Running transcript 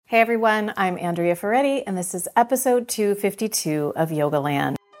Hey everyone, I'm Andrea Ferretti, and this is episode 252 of Yoga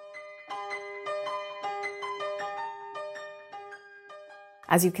Land.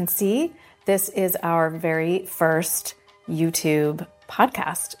 As you can see, this is our very first YouTube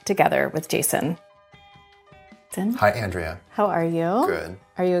podcast together with Jason. Hi, Andrea. How are you? Good.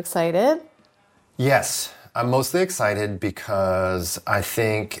 Are you excited? Yes, I'm mostly excited because I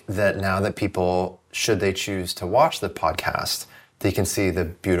think that now that people, should they choose to watch the podcast, they can see the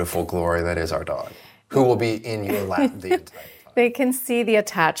beautiful glory that is our dog, who will be in your lap the entire time. They can see the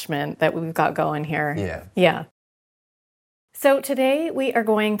attachment that we've got going here. Yeah. So today we are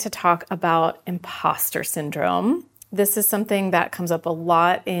going to talk about imposter syndrome. This is something that comes up a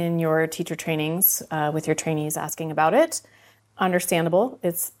lot in your teacher trainings with your trainees asking about it. Understandable.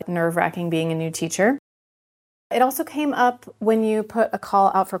 It's nerve-wracking being a new teacher. It also came up when you put a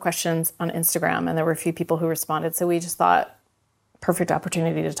call out for questions on Instagram, and there were a few people who responded. So we just thought, perfect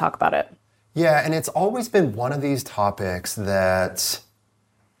opportunity to talk about it. Yeah, and it's always been one of these topics that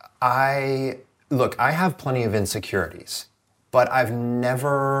I have plenty of insecurities, but I've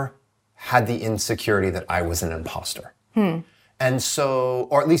never had the insecurity that I was an imposter. And so,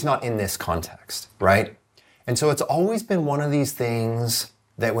 or at least not in this context, right? And so it's always been one of these things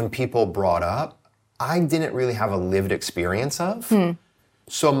that when people brought up, I didn't really have a lived experience of.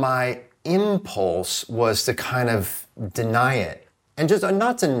 So my impulse was to kind of deny it. And just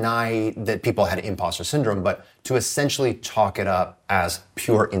not deny that people had imposter syndrome, but to essentially chalk it up as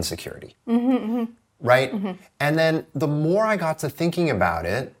pure insecurity. Right? And then the more I got to thinking about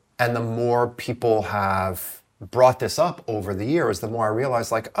it, and the more people have brought this up over the years, the more I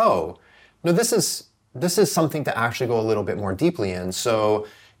realized no, this is something to actually go a little bit more deeply in. So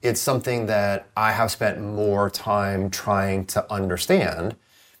it's something that I have spent more time trying to understand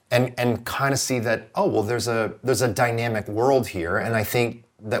and kind of see that, there's a dynamic world here. And I think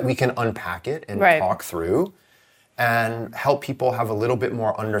that we can unpack it and talk through and help people have a little bit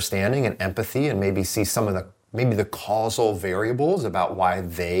more understanding and empathy and maybe see some of the causal variables about why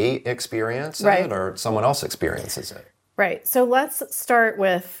they experience it or someone else experiences it. Right. So let's start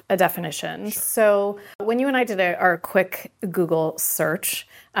with a definition. Sure. So when you and I did our quick Google search,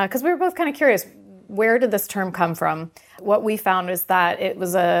 because we were both kind of curious, where did this term come from? What we found is that it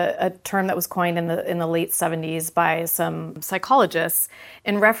was a term that was coined in the late 70s by some psychologists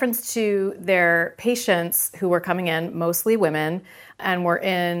in reference to their patients who were coming in, mostly women, and were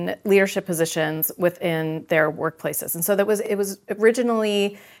in leadership positions within their workplaces. And so it was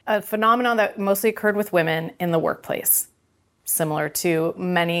originally a phenomenon that mostly occurred with women in the workplace, similar to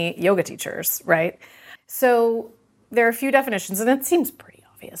many yoga teachers, right? So there are a few definitions, and it seems pretty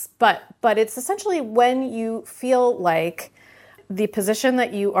obvious, but it's essentially when you feel like the position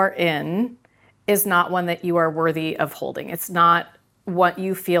that you are in is not one that you are worthy of holding. It's not what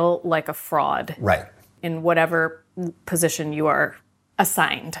you feel like a fraud in whatever position you are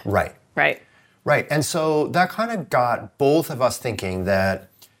assigned. Right. And so that kind of got both of us thinking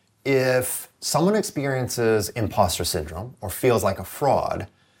that if someone experiences imposter syndrome or feels like a fraud,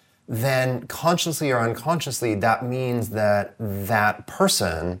 then consciously or unconsciously, that means that that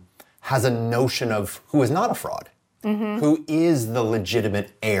person has a notion of who is not a fraud, who is the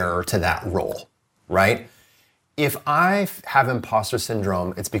legitimate heir to that role, right? If I have imposter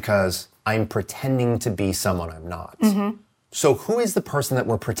syndrome, it's because I'm pretending to be someone I'm not. So who is the person that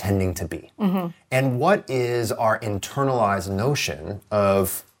we're pretending to be? And what is our internalized notion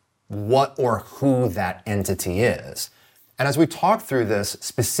of what or who that entity is? And as we talk through this,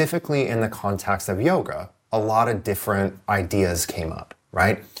 specifically in the context of yoga, a lot of different ideas came up,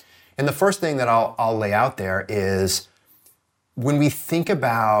 right? And the first thing that I'll lay out there is when we think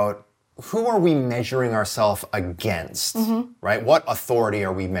about who are we measuring ourselves against, right? What authority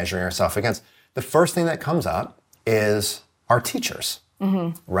are we measuring ourselves against? The first thing that comes up is our teachers,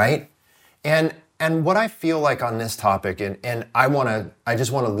 right? And what I feel like on this topic, and I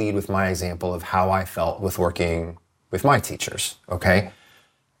just want to lead with my example of how I felt with working with my teachers, okay?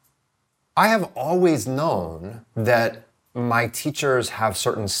 I have always known that my teachers have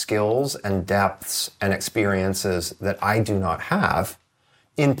certain skills and depths and experiences that I do not have,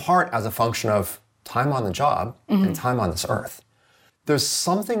 in part as a function of time on the job and time on this earth. There's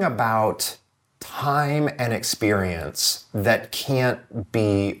something about time and experience that can't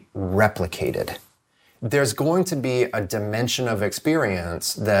be replicated. There's going to be a dimension of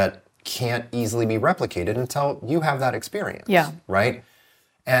experience that can't easily be replicated until you have that experience, right?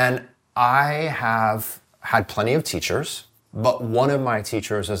 And I have had plenty of teachers, but one of my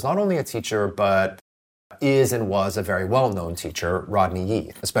teachers is not only a teacher, but is and was a very well-known teacher, Rodney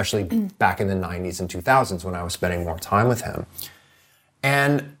Yee, especially back in the 90s and 2000s when I was spending more time with him.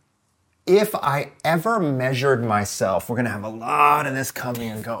 And if I ever measured myself, we're going to have a lot of this coming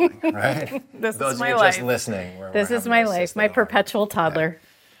and going, right? This Those is of my you life. just listening. This is my life, my perpetual toddler.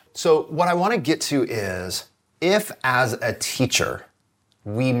 So what I want to get to is, if as a teacher,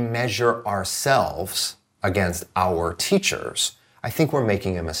 we measure ourselves against our teachers, I think we're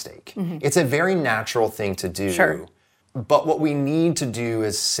making a mistake. It's a very natural thing to do. Sure. But what we need to do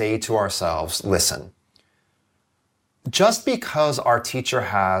is say to ourselves, listen, just because our teacher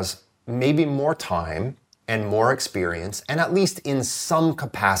has maybe more time and more experience, and at least in some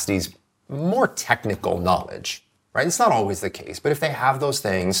capacities, more technical knowledge, right? It's not always the case, but if they have those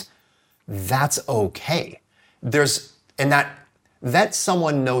things, that's okay. And that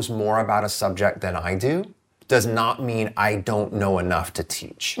someone knows more about a subject than I do does not mean I don't know enough to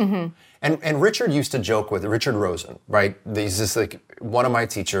teach. And Richard used to joke with Richard Rosen, right? He's just like one of my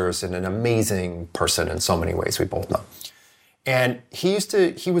teachers and an amazing person in so many ways, we both know. And he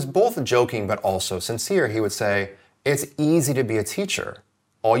was both joking but also sincere. He would say, it's easy to be a teacher.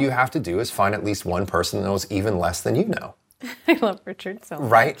 All you have to do is find at least one person that knows even less than you know. I love Richard so much.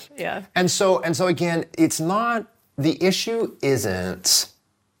 Right? Yeah. And so again, it's not, the issue isn't,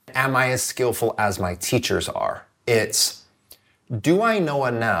 am I as skillful as my teachers are? It's, do I know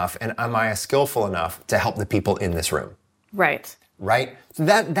enough and am I skillful enough to help the people in this room? Right. Right?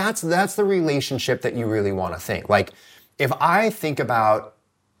 That's the relationship that you really want to think. Like, if I think about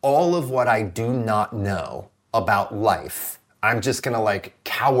all of what I do not know about life, I'm just going to like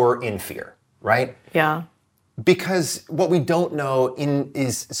cower in fear, right? Yeah. Because what we don't know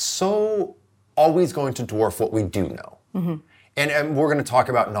is so always going to dwarf what we do know. And we're going to talk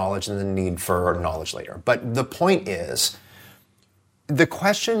about knowledge and the need for knowledge later. But the point is, the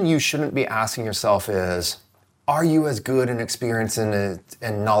question you shouldn't be asking yourself is, are you as good and experienced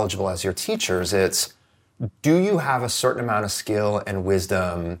and knowledgeable as your teachers? It's, do you have a certain amount of skill and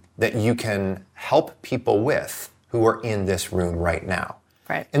wisdom that you can help people with who are in this room right now?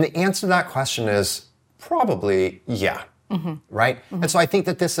 Right. And the answer to that question is probably yeah, right? And so I think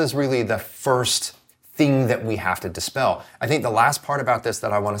that this is really the first thing that we have to dispel. I think the last part about this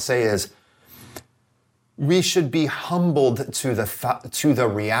that I want to say is, we should be humbled to the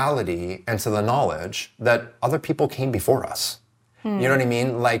reality and to the knowledge that other people came before us. You know what I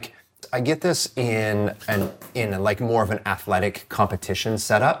mean? Like, I get this in like more of an athletic competition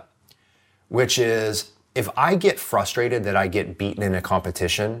setup, which is, if I get frustrated that I get beaten in a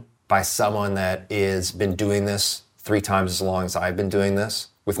competition by someone that is been doing this 3 times as long as I've been doing this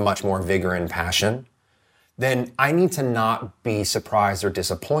with much more vigor and passion, then I need to not be surprised or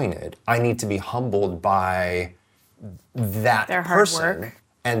disappointed. I need to be humbled by that Their hard person work.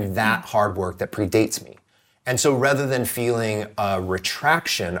 and that hard work that predates me. And so rather than feeling a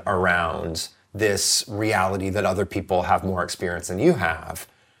retraction around this reality that other people have more experience than you have,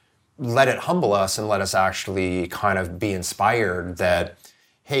 let it humble us and let us actually kind of be inspired that,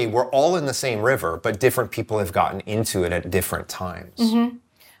 hey, we're all in the same river, but different people have gotten into it at different times.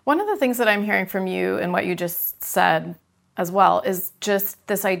 One of the things that I'm hearing from you and what you just said as well is just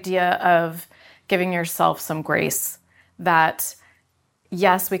this idea of giving yourself some grace. That,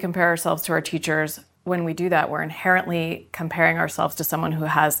 yes, we compare ourselves to our teachers. When we do that, we're inherently comparing ourselves to someone who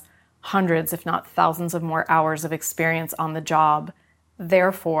has hundreds, if not thousands of more hours of experience on the job.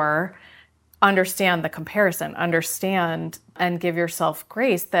 Therefore, understand the comparison, understand and give yourself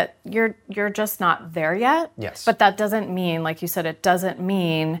grace that you're just not there yet. Yes. But that doesn't mean, like you said, it doesn't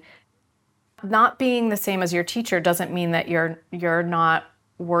mean not being the same as your teacher doesn't mean that you're not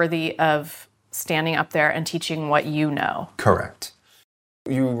worthy of standing up there and teaching what you know. Correct.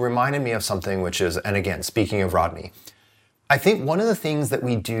 You reminded me of something, which is, and again, speaking of Rodney, I think one of the things that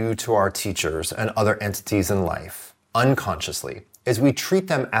we do to our teachers and other entities in life, unconsciously, is we treat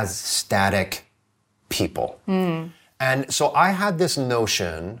them as static people. And so I had this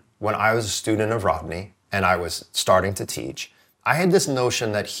notion when I was a student of Rodney and I was starting to teach, I had this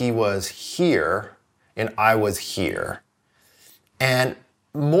notion that he was here and I was here. And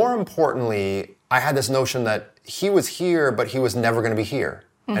more importantly, I had this notion that he was here, but he was never going to be here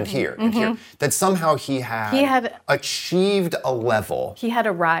and here and here. That somehow he had achieved a level. He had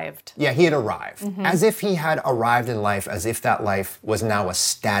arrived. Yeah, he had arrived. As if he had arrived in life, as if that life was now a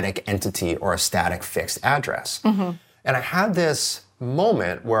static entity or a static fixed address. And I had this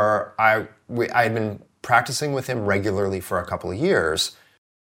moment where I had been practicing with him regularly for a couple of years.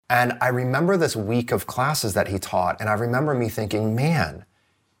 And I remember this week of classes that he taught. And I remember me thinking, man,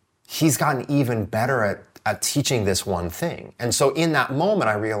 he's gotten even better at teaching this one thing. And so in that moment,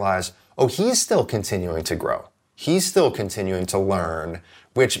 I realized, oh, he's still continuing to grow. He's still continuing to learn,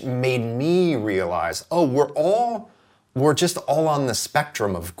 which made me realize, oh, we're all we're just all on the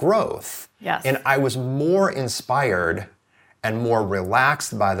spectrum of growth. Yes. And I was more inspired and more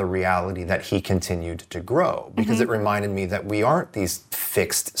relaxed by the reality that he continued to grow, because it reminded me that we aren't these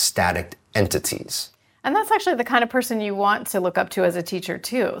fixed, static entities. And that's actually the kind of person you want to look up to as a teacher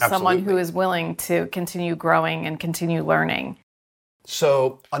too. Absolutely. Someone who is willing to continue growing and continue learning.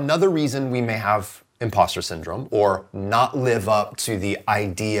 So another reason we may have imposter syndrome, or not live up to the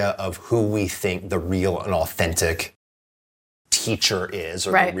idea of who we think the real and authentic teacher is,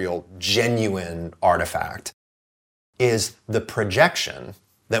 or Right. the real genuine artifact, is the projection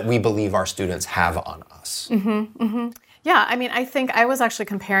that we believe our students have on us. Yeah, I mean, I think I was actually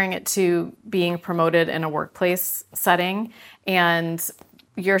comparing it to being promoted in a workplace setting, and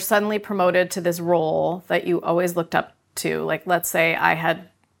you're suddenly promoted to this role that you always looked up to. Like, let's say I had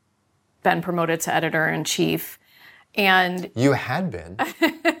been promoted to editor-in-chief, and You had been,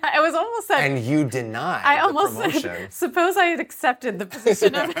 I was almost said, and you denied I the almost promotion. said, suppose I had accepted the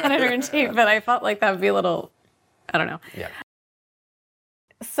position of editor-in-chief, but I felt like that would be a little, I don't know. Yeah.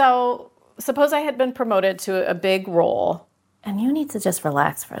 So suppose I had been promoted to a big role, and you need to just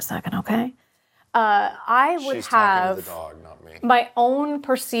relax for a second, okay? I would She's talking have to the dog, not me. my own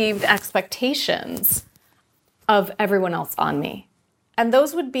perceived expectations of everyone else on me. And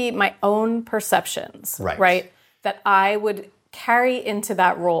those would be my own perceptions, Right. That I would carry into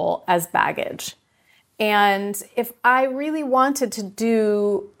that role as baggage. And if I really wanted to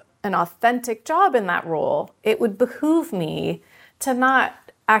do an authentic job in that role, it would behoove me to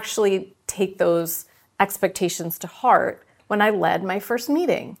not actually take those expectations to heart when I led my first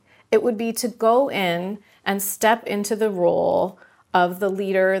meeting. It would be to go in and step into the role of the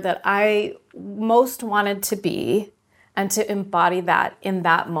leader that I most wanted to be, and to embody that in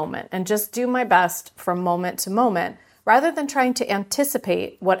that moment, and just do my best from moment to moment, rather than trying to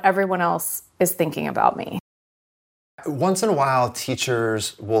anticipate what everyone else is thinking about me. Once in a while,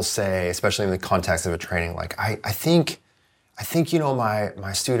 teachers will say, especially in the context of a training, like, I think,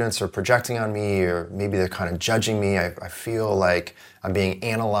 my students are projecting on me, or maybe they're kind of judging me. I feel like I'm being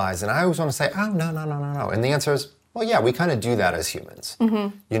analyzed. And I always want to say, oh, no. And the answer is, well, yeah, we kind of do that as humans.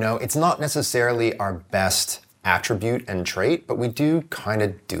 It's not necessarily our best attribute and trait, but we do kind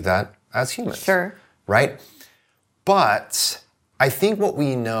of do that as humans. Sure. Right? But I think what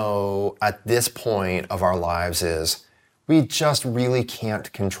we know at this point of our lives is we just really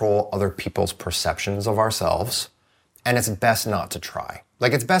can't control other people's perceptions of ourselves. And it's best not to try.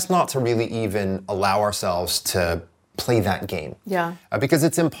 Like, it's best not to really even allow ourselves to play that game. Yeah. Because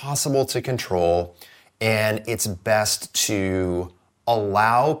it's impossible to control, and it's best to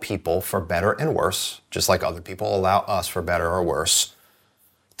allow people, for better and worse, just like other people allow us for better or worse,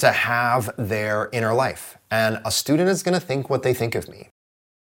 to have their inner life. And a student is going to think what they think of me.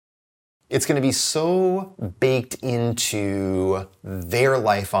 It's going to be so baked into their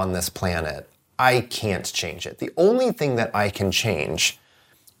life on this planet, I can't change it. The only thing that I can change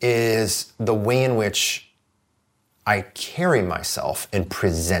is the way in which I carry myself and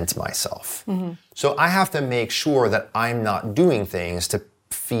present myself. So I have to make sure that I'm not doing things to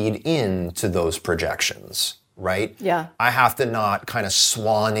feed into those projections, right? Yeah. I have to not kind of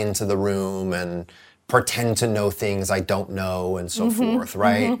swan into the room and pretend to know things I don't know and so forth,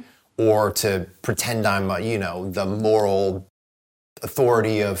 right? Or to pretend I'm, the moral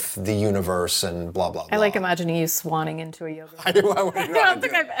authority of the universe and blah, blah, blah. I like imagining you swanning into a yoga. I do. I don't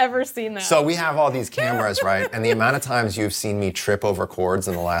think I've ever seen that. So we have all these cameras, right? And the amount of times you've seen me trip over cords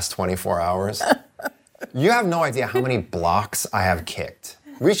in the last 24 hours, you have no idea how many blocks I have kicked.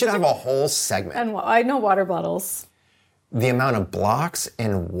 We should have a whole segment. And I know water bottles. The amount of blocks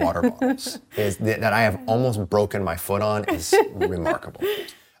and water bottles is that I have almost broken my foot on is remarkable.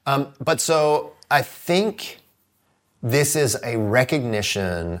 But so I think this is a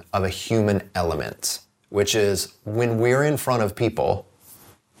recognition of a human element, which is when we're in front of people,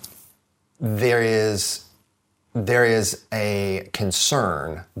 there is a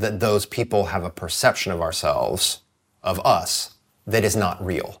concern that those people have a perception of ourselves, of us, that is not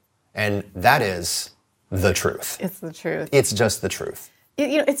real. And that is the truth. It's the truth. It's just the truth.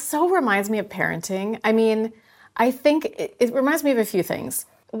 It so reminds me of parenting. I mean, I think it reminds me of a few things.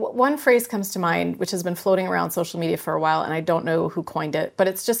 One phrase comes to mind, which has been floating around social media for a while, and I don't know who coined it, but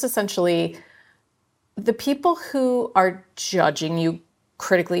it's just essentially the people who are judging you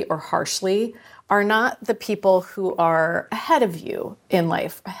critically or harshly are not the people who are ahead of you in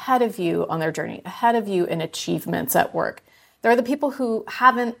life, ahead of you on their journey, ahead of you in achievements at work. They're the people who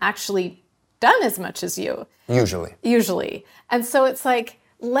haven't actually done as much as you. Usually. And so it's like,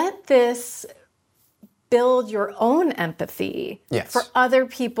 let this build your own empathy for other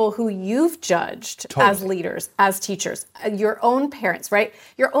people who you've judged as leaders, as teachers, your own parents, right?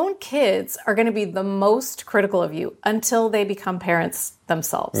 Your own kids are going to be the most critical of you until they become parents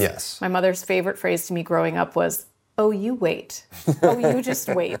themselves. Yes. My mother's favorite phrase to me growing up was, "Oh, you wait. Oh, you just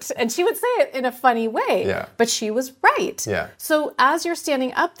wait." And she would say it in a funny way, but she was right. Yeah. So as you're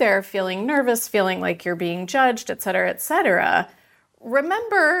standing up there feeling nervous, feeling like you're being judged, et cetera,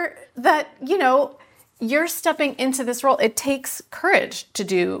 remember that, you're stepping into this role. It takes courage to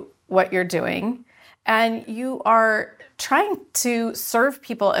do what you're doing, and you are trying to serve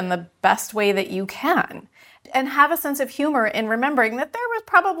people in the best way that you can, and have a sense of humor in remembering that there was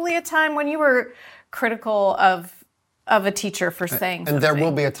probably a time when you were critical of a teacher for saying something. And there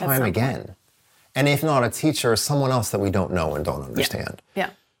will be a time again. And if not a teacher, someone else that we don't know and don't understand. Yeah.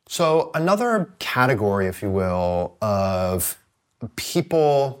 So another category, if you will, of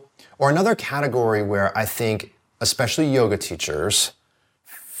people, or another category where I think especially yoga teachers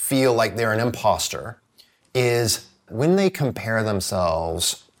feel like they're an imposter, is when they compare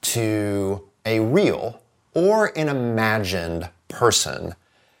themselves to a real or an imagined person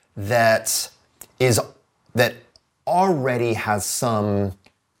that already has some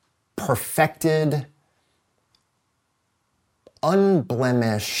perfected,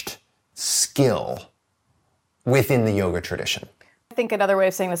 unblemished skill within the yoga tradition. I think another way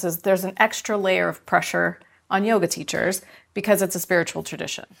of saying this is there's an extra layer of pressure on yoga teachers because it's a spiritual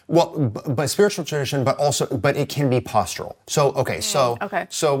tradition. Well, but spiritual tradition, but it can be postural.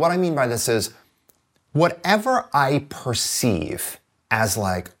 So what I mean by this is whatever I perceive as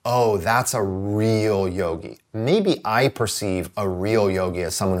like, oh, that's a real yogi. Maybe I perceive a real yogi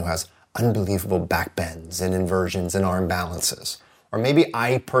as someone who has unbelievable back bends and inversions and arm balances. Or maybe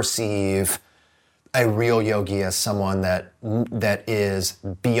I perceive a real yogi as someone that is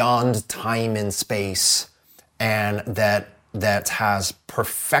beyond time and space, and that has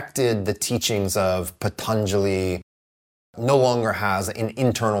perfected the teachings of Patanjali, no longer has an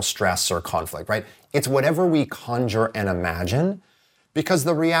internal stress or conflict, right? It's whatever we conjure and imagine, because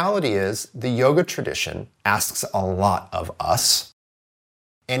the reality is the yoga tradition asks a lot of us,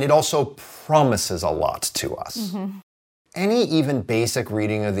 and it also promises a lot to us. Mm-hmm. Any even basic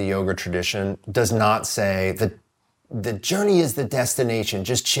reading of the yoga tradition does not say that the journey is the destination,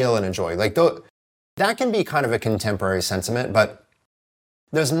 just chill and enjoy. Like that can be kind of a contemporary sentiment, but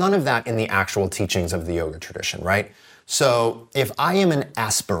there's none of that in the actual teachings of the yoga tradition, right? So if I am an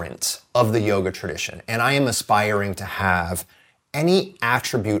aspirant of the yoga tradition and I am aspiring to have any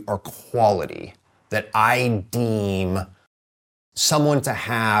attribute or quality that I deem someone to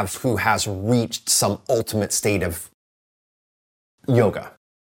have who has reached some ultimate state of yoga,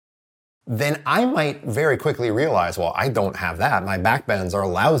 then I might very quickly realize, well, I don't have that. My back bends are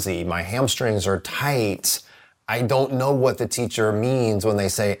lousy. My hamstrings are tight. I don't know what the teacher means when they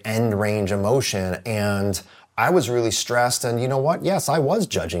say end range of motion. And I was really stressed. And you know what? Yes, I was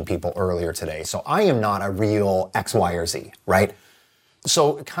judging people earlier today. So I am not a real X, Y, or Z, right?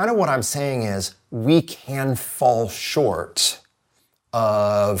 So kind of what I'm saying is we can fall short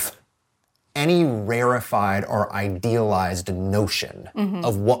of any rarefied or idealized notion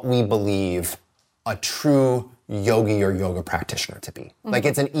of what we believe a true yogi or yoga practitioner to be. Like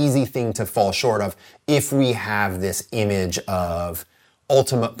it's an easy thing to fall short of if we have this image of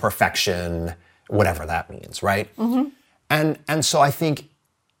ultimate perfection, whatever that means, right? And so I think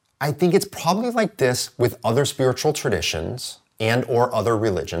it's probably like this with other spiritual traditions and or other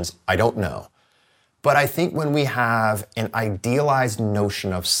religions. I don't know. But I think when we have an idealized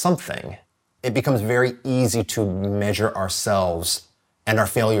notion of something, it becomes very easy to measure ourselves and our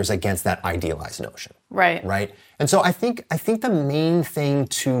failures against that idealized notion. Right. Right? And so I think the main thing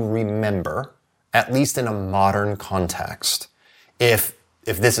to remember, at least in a modern context, if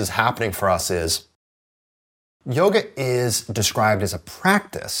this is happening for us, is yoga is described as a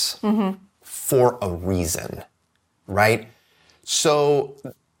practice for a reason, right? So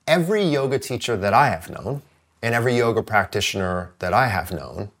every yoga teacher that I have known and every yoga practitioner that I have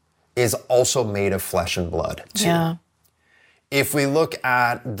known is also made of flesh and blood too. Yeah. If we look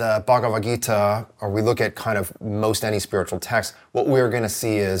at the Bhagavad Gita, or we look at kind of most any spiritual text, what we're going to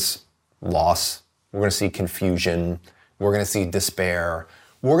see is loss. We're going to see confusion. We're going to see despair.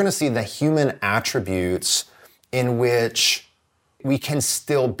 We're going to see the human attributes in which we can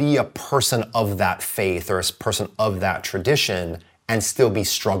still be a person of that faith or a person of that tradition and still be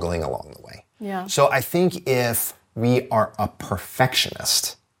struggling along the way. Yeah. So I think if we are a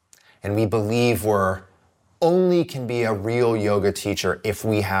perfectionist and we believe we're only can be a real yoga teacher if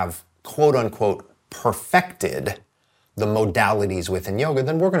we have, quote unquote, perfected the modalities within yoga,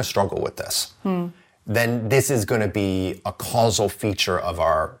 then we're going to struggle with this. then this is going to be a causal feature of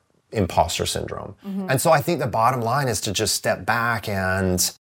our imposter syndrome. And so I think the bottom line is to just step back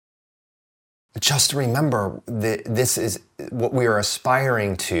and just remember that this is what we are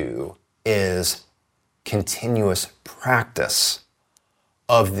aspiring to is continuous practice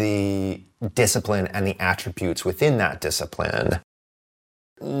of the discipline and the attributes within that discipline.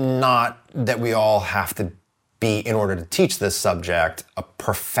 Not that we all have to be, in order to teach this subject, a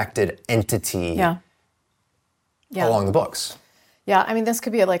perfected entity along the books. Yeah, I mean, this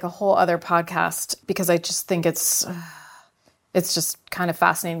could be like a whole other podcast because I just think it's just kind of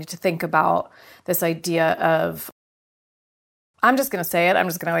fascinating to think about this idea of, I'm just going to say it, I'm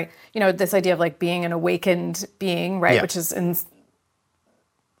just going to, this idea of like being an awakened being, right? Yeah. Which is in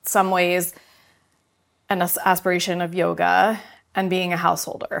some ways an aspiration of yoga and being a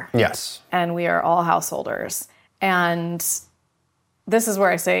householder. Yes. And we are all householders. And this is where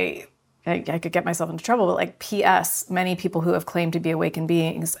I say, I could get myself into trouble, but like P.S., many people who have claimed to be awakened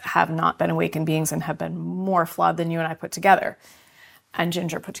beings have not been awakened beings and have been more flawed than you and I put together and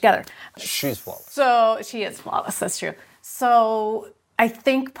Ginger put together. She's flawless. So she is flawless, that's true. So I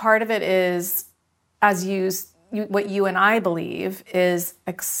think part of it is, what you and I believe is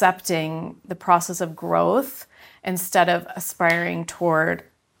accepting the process of growth instead of aspiring toward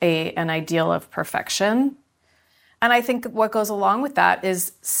an ideal of perfection. And I think what goes along with that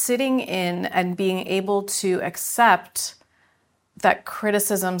is sitting in and being able to accept that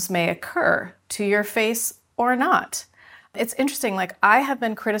criticisms may occur to your face or not. It's interesting, like I have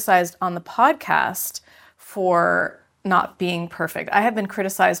been criticized on the podcast for not being perfect. I have been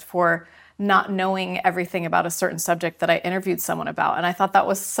criticized for not knowing everything about a certain subject that I interviewed someone about. And I thought that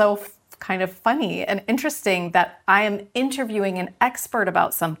was so kind of funny and interesting that I am interviewing an expert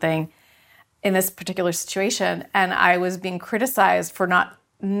about something in this particular situation, and I was being criticized for not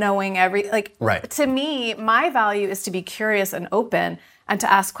knowing right. To me, my value is to be curious and open and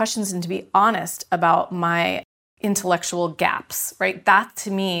to ask questions and to be honest about my intellectual gaps, right? That to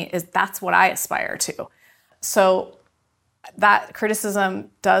me that's what I aspire to. So that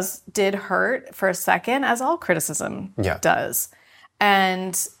criticism did hurt for a second, as all criticism does.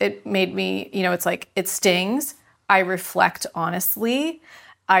 And it made me, it's like, it stings. I reflect honestly.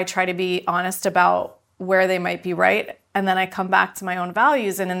 I try to be honest about where they might be right. And then I come back to my own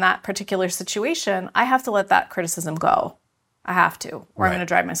values. And in that particular situation, I have to let that criticism go. I have to, or I'm going to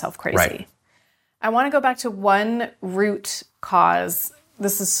drive myself crazy. Right. I want to go back to one root cause.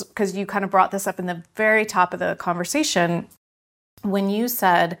 This is because you kind of brought this up in the very top of the conversation when you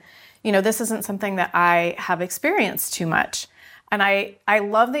said, this isn't something that I have experienced too much. And I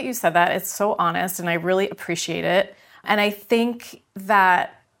love that you said that. It's so honest and I really appreciate it. And I think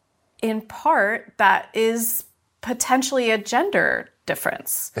that in part, that is potentially a gender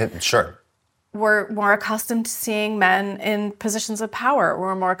difference. Sure. We're more accustomed to seeing men in positions of power.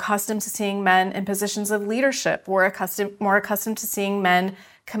 We're more accustomed to seeing men in positions of leadership. We're more accustomed to seeing men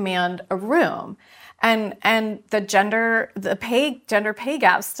command a room. And the gender pay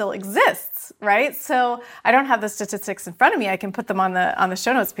gap still exists, right? So I don't have the statistics in front of me. I can put them on the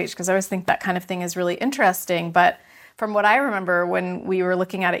show notes page because I always think that kind of thing is really interesting. But from what I remember when we were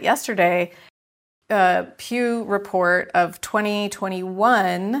looking at it yesterday, a Pew report of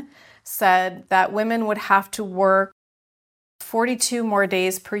 2021 said that women would have to work 42 more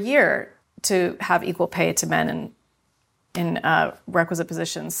days per year to have equal pay to men in requisite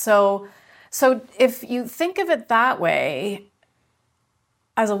positions. So if you think of it that way,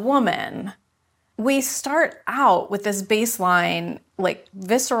 as a woman, we start out with this baseline, like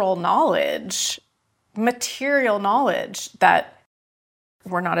visceral knowledge, material knowledge that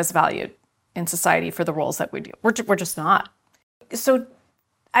we're not as valued in society for the roles that we do. We're just not. So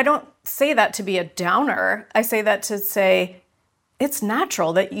I don't say that to be a downer. I say that to say it's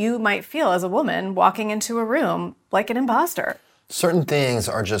natural that you might feel as a woman walking into a room like an imposter. Certain things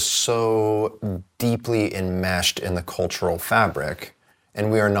are just so deeply enmeshed in the cultural fabric, and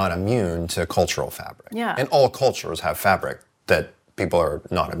we are not immune to cultural fabric. Yeah. And all cultures have fabric that people are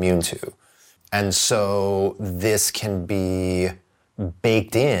not immune to. And so this can be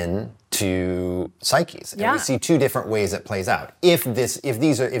baked in to psyches. And we see two different ways it plays out. If this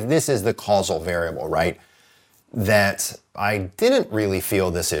is the causal variable, right? That I didn't really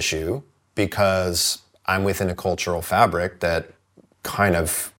feel this issue because I'm within a cultural fabric that kind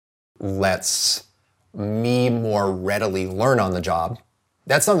of lets me more readily learn on the job.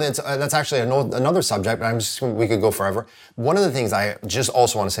 That's something that's actually another subject, but we could go forever. One of the things I just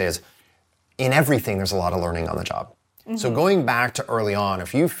also want to say is, in everything, there's a lot of learning on the job. Mm-hmm. So going back to early on,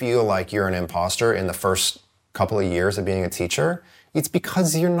 if you feel like you're an imposter in the first couple of years of being a teacher, it's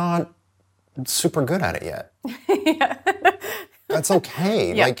because you're not super good at it yet. That's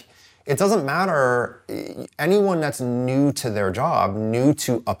okay. Like, it doesn't matter. Anyone that's new to their job, new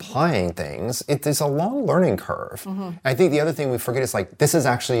to applying things, it is a long learning curve. I think the other thing we forget is like, this is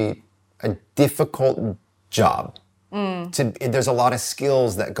actually a difficult job. There's a lot of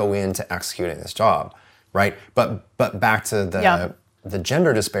skills that go into executing this job, right? But back to the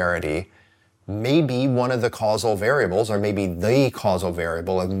gender disparity, maybe one of the causal variables, or maybe the causal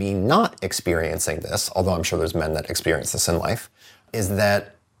variable of me not experiencing this, although I'm sure there's men that experience this in life, is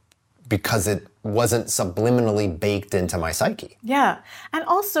that because it wasn't subliminally baked into my psyche. Yeah. And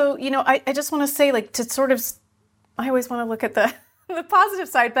also, you know, I just want to say, like, to sort of, I always want to look at the positive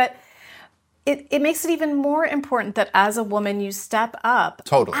side, but it makes it even more important that as a woman, you step up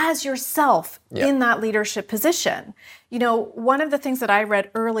as yourself in that leadership position. You know, one of the things that I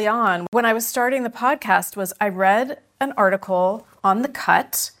read early on when I was starting the podcast was I read an article on The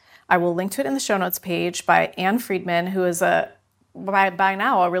Cut. I will link to it in the show notes page by Ann Friedman, who is by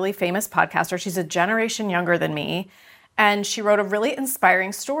now a really famous podcaster. She's a generation younger than me. And she wrote a really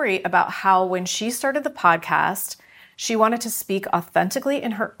inspiring story about how when she started the podcast, she wanted to speak authentically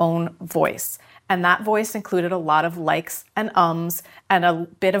in her own voice. And that voice included a lot of likes and ums and a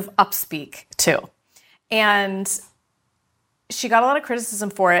bit of upspeak too. And she got a lot of criticism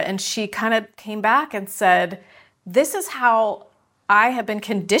for it. And she kind of came back and said, this is how I have been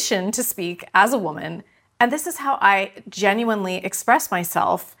conditioned to speak as a woman. And this is how I genuinely express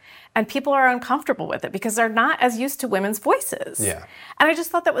myself. And people are uncomfortable with it because they're not as used to women's voices. Yeah. And I just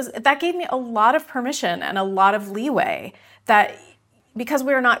thought that gave me a lot of permission and a lot of leeway, that because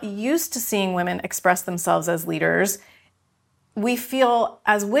we're not used to seeing women express themselves as leaders, we feel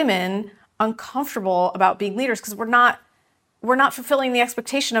as women uncomfortable about being leaders because we're not fulfilling the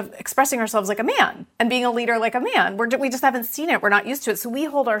expectation of expressing ourselves like a man and being a leader like a man. We just haven't seen it. We're not used to it. So we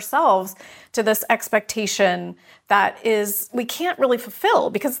hold ourselves to this expectation that we can't really fulfill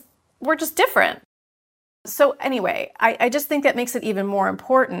because we're just different. So anyway, I just think that makes it even more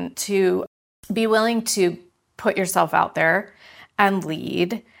important to be willing to put yourself out there and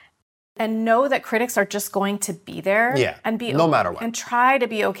lead and know that critics are just going to be there and be no matter what, and try to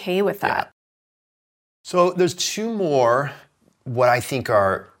be okay with that. So there's two more what I think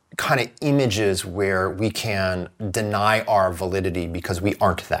are kind of images where we can deny our validity because we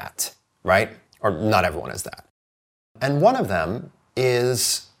aren't that, right? Or not everyone is that. And one of them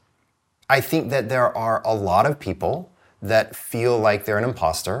is, I think that there are a lot of people that feel like they're an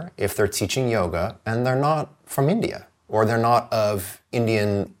imposter if they're teaching yoga and they're not from India, or they're not of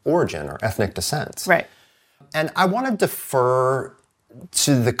Indian origin or ethnic descent. Right. And I want to defer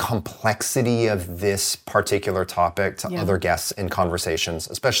to the complexity of this particular topic to other guests in conversations,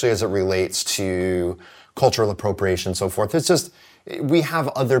 especially as it relates to cultural appropriation and so forth. It's just, we have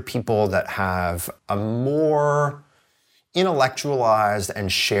other people that have a more intellectualized and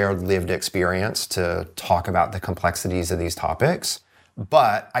shared lived experience to talk about the complexities of these topics.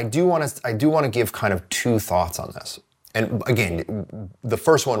 But I do want to give kind of two thoughts on this. And again, the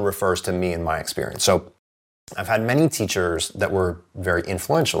first one refers to me and my experience. So I've had many teachers that were very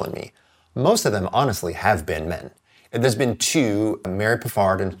influential in me. Most of them, honestly, have been men. There's been two, Mary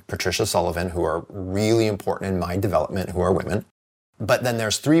Piffard and Patricia Sullivan, who are really important in my development, who are women. But then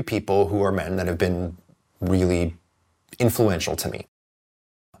there's three people who are men that have been really influential to me.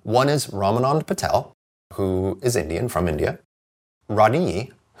 One is Ramanand Patel, who is Indian, from India, Rodney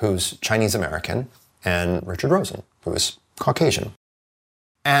Yee, who's Chinese American, and Richard Rosen, who is Caucasian.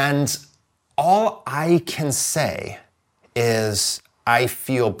 And all I can say is I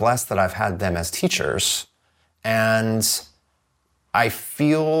feel blessed that I've had them as teachers, and I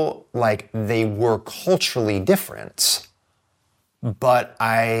feel like they were culturally different, but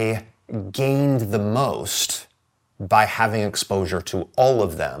I gained the most by having exposure to all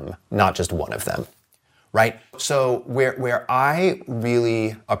of them, not just one of them, right? So where I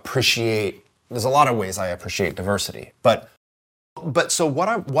really appreciate, there's a lot of ways I appreciate diversity, but so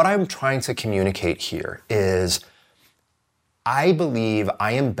what I'm trying to communicate here is I believe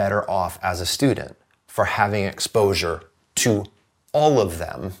I am better off as a student for having exposure to all of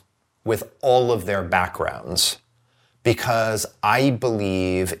them with all of their backgrounds, because I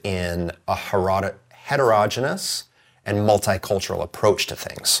believe in a heterogeneous and multicultural approach to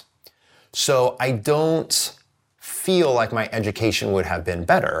things. So I don't feel like my education would have been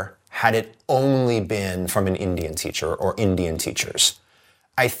better had it only been from an Indian teacher or Indian teachers.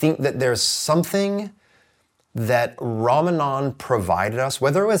 I think that there's something that Ramanand provided us,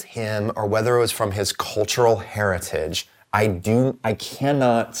 whether it was him or whether it was from his cultural heritage, I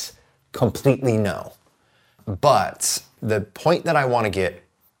cannot completely know. But the point that I want to get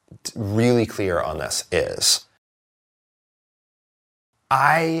really clear on this is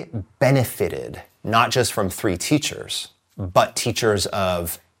I benefited not just from 3 teachers, but teachers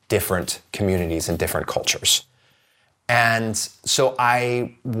of different communities and different cultures. And so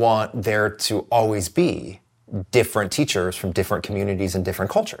I want there to always be different teachers from different communities and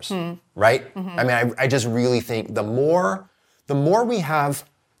different cultures, right? I mean, I just really think the more we have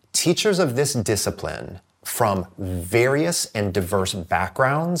teachers of this discipline from various and diverse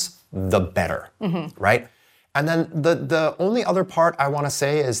backgrounds, the better, right? And then the only other part I want to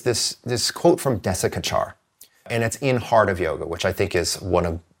say is this quote from Desa Kachar, and it's in Heart of Yoga, which I think is one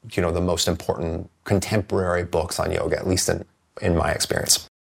of the most important contemporary books on yoga, at least in my experience.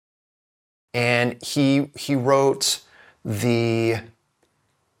 And he wrote the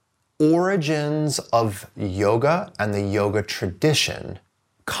origins of yoga and the yoga tradition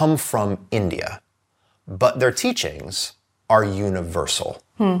come from India, but their teachings are universal.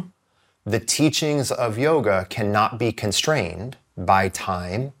 The teachings of yoga cannot be constrained by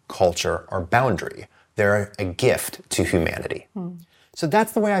time, culture, or boundary. They're a gift to humanity. So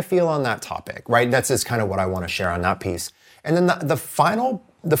that's the way I feel on that topic, right? That's just kind of what I want to share on that piece. And then the final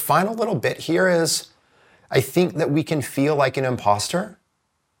little bit here is, I think that we can feel like an imposter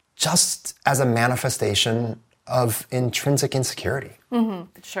just as a manifestation of intrinsic insecurity.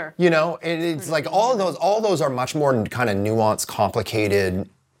 Sure. It's like all those are much more kind of nuanced, complicated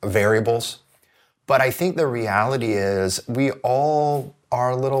variables. But I think the reality is we all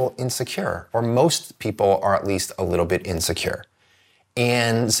are a little insecure, or most people are at least a little bit insecure.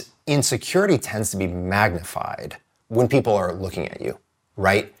 And insecurity tends to be magnified when people are looking at you,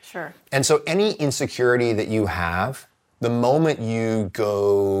 right? Sure. And so any insecurity that you have, the moment you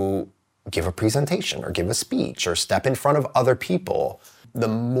go give a presentation or give a speech or step in front of other people, the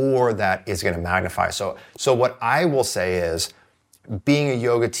more that is going to magnify. So what I will say is, being a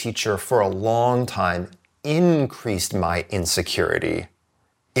yoga teacher for a long time increased my insecurity.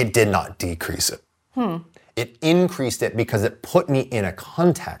 It did not decrease it. It increased it because it put me in a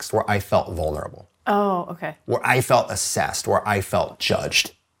context where I felt vulnerable. Oh, okay. Where I felt assessed, where I felt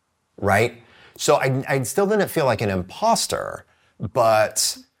judged, right? So I still didn't feel like an imposter,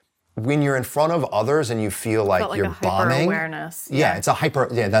 but when you're in front of others and you feel like you're bombing, awareness. Yeah, it's a hyper.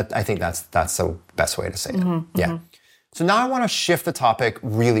 Yeah, I think that's the best way to say it. Yeah. So now I want to shift the topic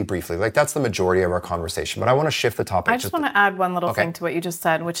really briefly. Like that's the majority of our conversation, but I want to shift the topic. I just want to add one little thing to what you just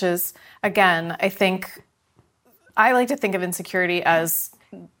said, which is, again, I think I like to think of insecurity as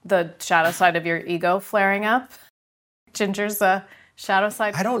the shadow side of your ego flaring up. Ginger's a shadow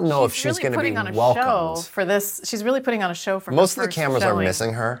side. I don't know if she's going to be welcomed for this. She's really putting on a show for most of the cameras are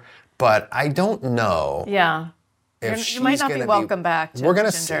missing her, but I don't know. Yeah, you might not be welcome back. We're going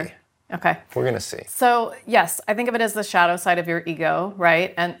to Ginger. see. Okay. We're going to see. So, yes, I think of it as the shadow side of your ego,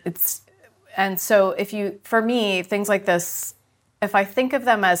 right? And so for me, things like this, if I think of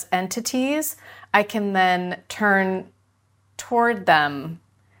them as entities, I can then turn toward them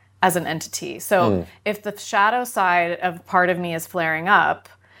as an entity. So if the shadow side of part of me is flaring up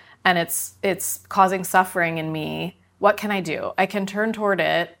and it's causing suffering in me, what can I do? I can turn toward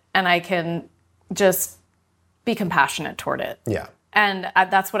it and I can just be compassionate toward it. Yeah. And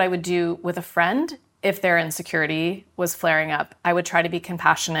that's what I would do with a friend if their insecurity was flaring up. I would try to be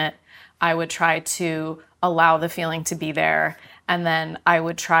compassionate. I would try to allow the feeling to be there. And then I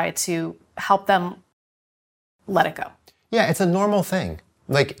would try to help them let it go. Yeah, it's a normal thing.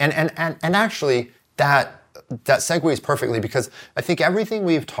 Like, and actually that segues perfectly because I think everything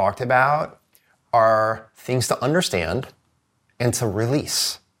we've talked about are things to understand and to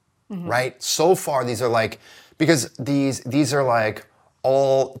release, right? So far, these are like, because these are like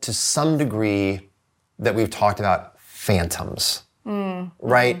all, to some degree, that we've talked about phantoms,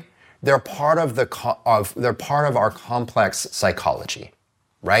 right? They're part of they're part of our complex psychology,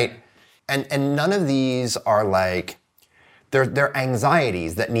 right? And none of these are like they're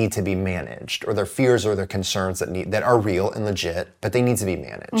anxieties that need to be managed, or their fears or their concerns that are real and legit, but they need to be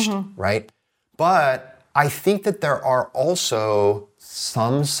managed, right? But I think that there are also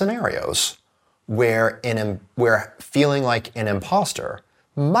some scenarios where feeling like an imposter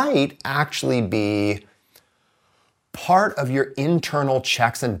might actually be part of your internal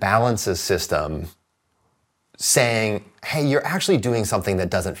checks and balances system saying, hey, you're actually doing something that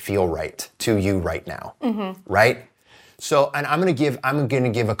doesn't feel right to you right now, right? So, and I'm gonna give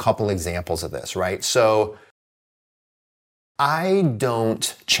a couple examples of this, right? So I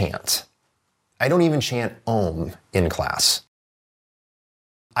don't chant. I don't even chant Om in class.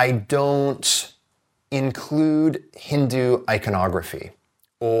 I don't include Hindu iconography,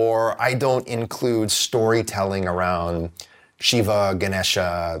 or I don't include storytelling around Shiva,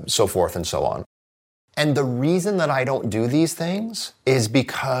 Ganesha, so forth and so on. And the reason that I don't do these things is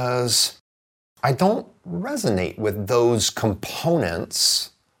because I don't resonate with those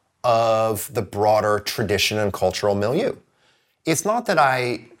components of the broader tradition and cultural milieu. It's not that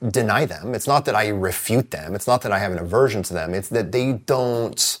I deny them. It's not that I refute them. It's not that I have an aversion to them. It's that they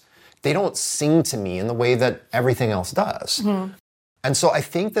don't sing to me in the way that everything else does. Mm-hmm. And so I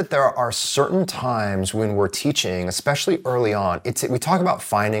think that there are certain times when we're teaching, especially early on, we talk about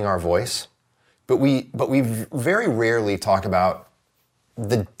finding our voice, but we very rarely talk about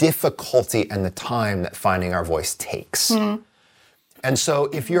the difficulty and the time that finding our voice takes. Mm-hmm. And so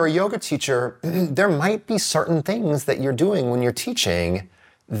if you're a yoga teacher, there might be certain things that you're doing when you're teaching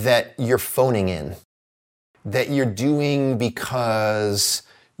that you're phoning in, that you're doing because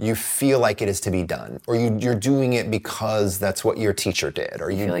you feel like it is to be done, or you're doing it because that's what your teacher did,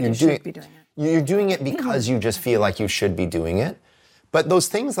 or you feel like you should be doing it. You're doing it because you just feel like you should be doing it. But those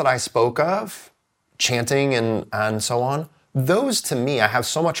things that I spoke of, chanting and so on, those to me, I have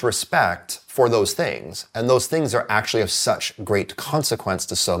so much respect for those things. And those things are actually of such great consequence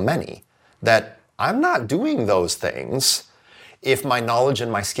to so many that I'm not doing those things if my knowledge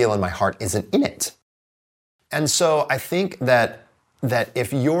and my skill and my heart isn't in it. And so I think that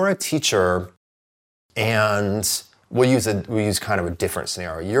if you're a teacher, and we'll use kind of a different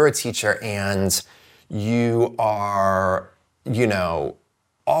scenario. You're a teacher and you are,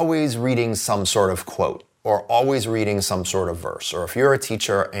 always reading some sort of quote, or always reading some sort of verse. Or if you're a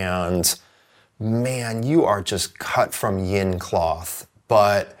teacher and, man, you are just cut from yin cloth,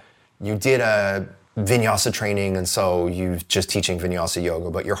 but you did a vinyasa training and so you're just teaching vinyasa yoga,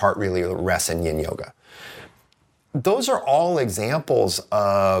 but your heart really rests in yin yoga. Those are all examples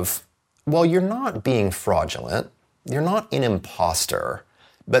of, well, you're not being fraudulent, you're not an imposter,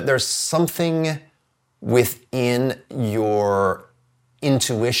 but there's something within your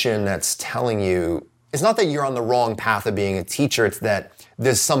intuition that's telling you, it's not that you're on the wrong path of being a teacher, it's that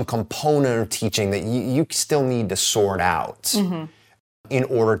there's some component of teaching that you still need to sort out mm-hmm. in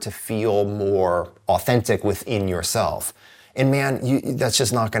order to feel more authentic within yourself. And man, that's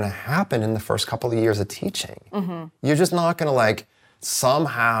just not going to happen in the first couple of years of teaching. Mm-hmm. You're just not going to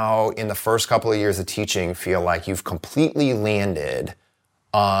somehow in the first couple of years of teaching feel like you've completely landed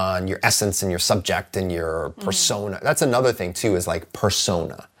on your essence and your subject and your persona. Mm. That's another thing too, is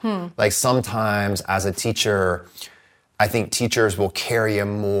persona. Like sometimes as a teacher, I think teachers will carry a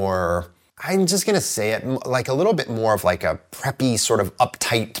more, I'm just gonna say it, a little bit more of a preppy sort of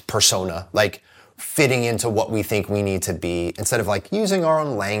uptight persona, fitting into what we think we need to be, instead of using our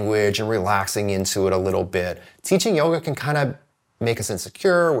own language and relaxing into it a little bit. Teaching yoga can kind of make us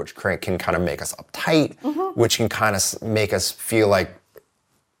insecure, which can kind of make us uptight, mm-hmm. which can kind of make us feel like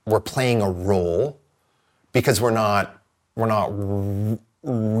we're playing a role because we're not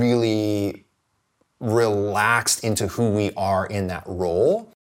really relaxed into who we are in that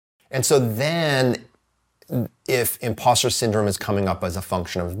role. And so then if imposter syndrome is coming up as a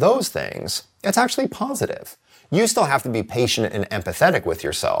function of those things, it's actually positive. You still have to be patient and empathetic with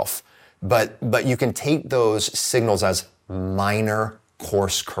yourself, but you can take those signals as minor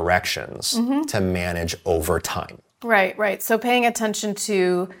course corrections mm-hmm. to manage over time. Right. So paying attention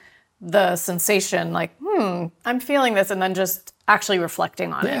to the sensation, I'm feeling this, and then just actually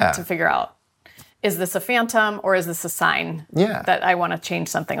reflecting on it to figure out, is this a phantom or is this a sign that I want to change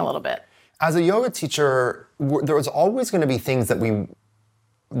something a little bit? As a yoga teacher, there was always going to be things that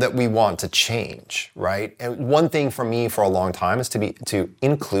we want to change, right? And one thing for me for a long time is to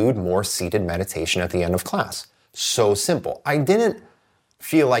include more seated meditation at the end of class. So simple. I didn't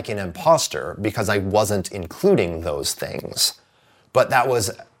feel like an imposter because I wasn't including those things. But that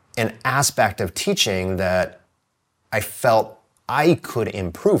was an aspect of teaching that I felt I could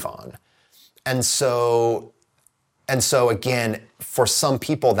improve on. And so again, for some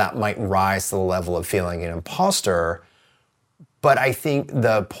people that might rise to the level of feeling an imposter. But I think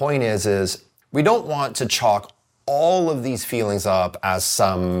the point is we don't want to chalk all of these feelings up as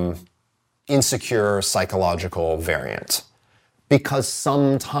some insecure psychological variant. Because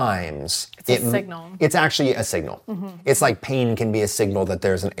sometimes it's actually a signal. Mm-hmm. It's like pain can be a signal that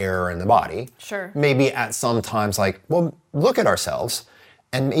there's an error in the body. Sure. Maybe at some times look at ourselves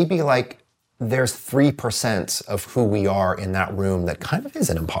and maybe there's 3% of who we are in that room that kind of is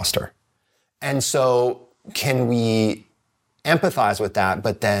an imposter. And so can we empathize with that,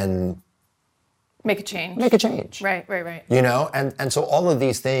 but then make a change. Right. And so all of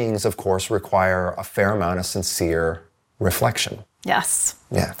these things, of course, require a fair amount of sincere reflection. Yes.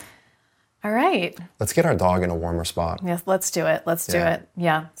 Yeah. All right. Let's get our dog in a warmer spot. Yes, let's do it. Let's do it.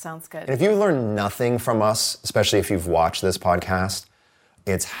 Yeah, sounds good. And if you learn nothing from us, especially if you've watched this podcast,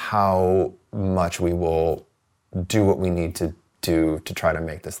 it's how much we will do what we need to do to try to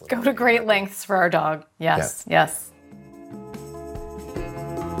make this Go to great lengths for our dog. Yes, yes.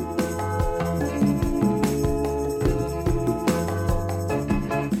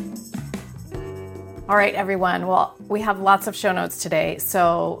 All right, everyone. Well, we have lots of show notes today,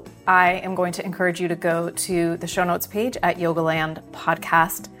 so I am going to encourage you to go to the show notes page at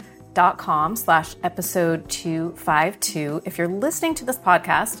yogalandpodcast.com/episode 252. If you're listening to this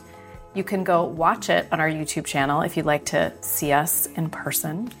podcast, you can go watch it on our YouTube channel if you'd like to see us in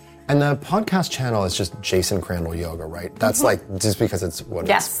person. And the podcast channel is just Jason Crandall Yoga, right? That's like just because it's what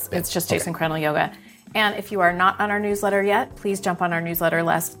Yes, it's just Jason Crandall Yoga. And if you are not on our newsletter yet, please jump on our newsletter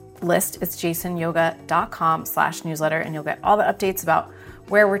list. It's jasonyoga.com/newsletter, and you'll get all the updates about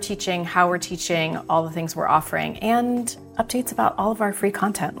where we're teaching, how we're teaching, all the things we're offering, and updates about all of our free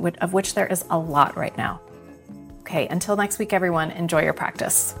content, of which there is a lot right now. Okay, until next week, everyone, enjoy your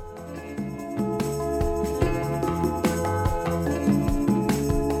practice.